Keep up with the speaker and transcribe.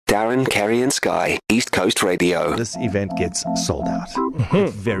Darren, Kerry and Sky, East Coast Radio. This event gets sold out.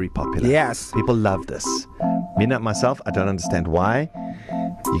 It's very popular. Yes. People love this. Me, not myself, I don't understand why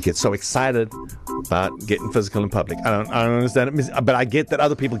you get so excited about getting physical in public. I don't understand it, but I get that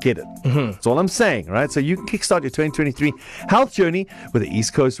other people get it. That's all I'm saying, right? So you can kickstart your 2023 health journey with the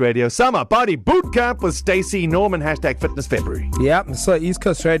East Coast Radio Summer Body Boot Camp with Stacey Norman, #FitnessFebruary. Yeah, so East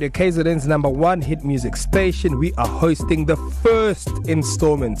Coast Radio, KZN's #1 hit music station. We are hosting the first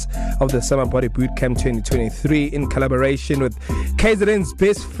installment of the Summer Body Boot Camp 2023 in collaboration with KZN's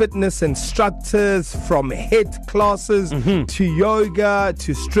best fitness instructors, from HIIT classes to yoga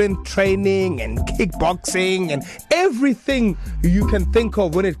to strength training and kickboxing and everything you can think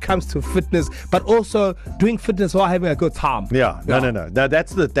of when it comes to fitness, but also doing fitness while having a good time. No.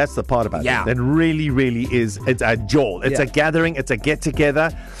 That's the part about it. That really is. It's a jolt. It's a gathering. It's a get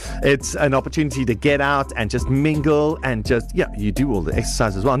together. It's an opportunity to get out and just mingle and just you do all the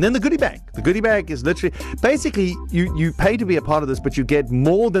exercise as well. And then the goodie bag. The goodie bag is literally basically you pay to be a part of this, but you get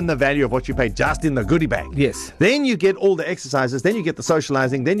more than the value of what you paid just in the goodie bag. Yes. Then you get all the exercises. Then you get the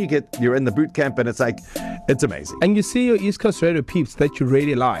socializing. Then you're in the boot camp, and it's amazing. And you see your East Coast Radio peeps that you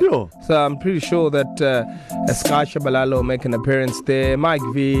really like. Sure. So I'm pretty sure that Sky Shabalala will make an appearance there. Mike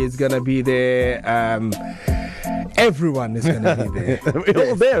V is going to be there. Everyone is going to be there. We're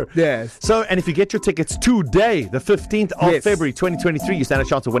all there. Yes. So, and if you get your tickets today, the 15th of February 2023, you stand a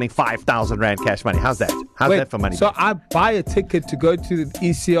chance of winning 5,000 Rand cash money. How's that? How's that for money? So I buy a ticket to go to the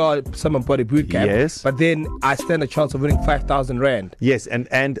ECR Summer Body Boot Camp. Yes. But then I stand a chance of winning 5,000 Rand. Yes, and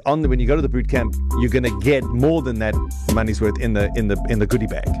when you go to the boot camp, you're going to get more than that money's worth in the goodie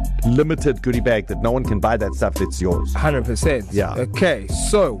bag. Limited goodie bag that no one can buy that stuff. It's yours. 100%. Yeah. Okay.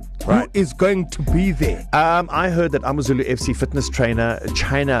 So who is going to be there? I heard that AmaZulu FC fitness trainer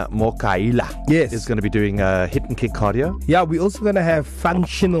China Mokaila is going to be doing hit and kick cardio. Yeah, we're also going to have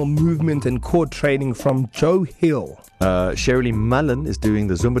functional movement and core training from Joe Hill. Shirley Mullen is doing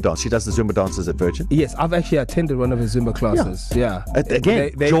the Zumba dance. She does the Zumba dances at Virgin. Yes, I've actually attended one of her Zumba classes. Yeah.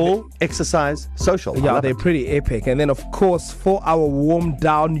 Again, jaw, exercise, social. Yeah, they're pretty epic. And then, of course, for our warm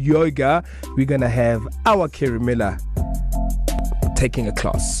down yoga, we're going to have our Kerry Miller taking a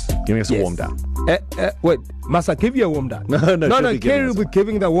class. Giving us a warm down. Wait, must I give you a warm down? No. Kerry will be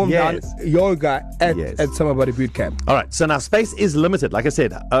giving the warm down yoga at Summer Body Boot Camp. All right, so now space is limited. Like I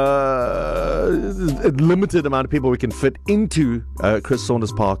said, a limited amount of people we can fit into Chris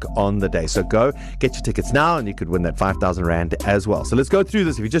Saunders Park on the day. So go get your tickets now, and you could win that 5,000 Rand as well. So let's go through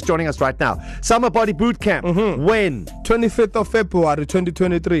this. If you're just joining us right now, Summer Body Boot Camp. When? 25th of February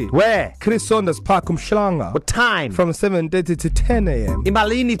 2023. Where? Chris Saunders Park, Umhlanga. What time? From 7:30 to 10 a.m.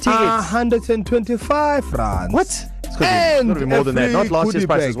 Imalini tickets. 125 Rand. What? It's got to be more than that. Not last year's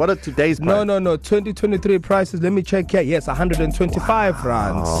prices. What are today's prices? No. 2023 prices. Let me check here. Yes, 125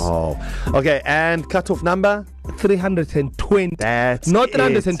 Rands. Oh. Okay, and cut-off number? 320. That's not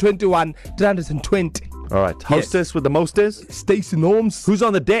 321, 320. All right. Hostess with the mostess? Stacey Norms. Who's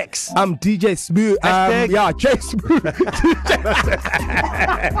on the decks? I'm DJ Smooth. Jay Smooth.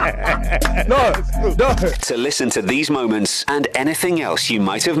 No. To listen to these moments and anything else you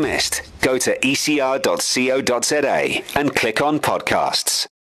might have missed, go to ecr.co.za and click on podcasts.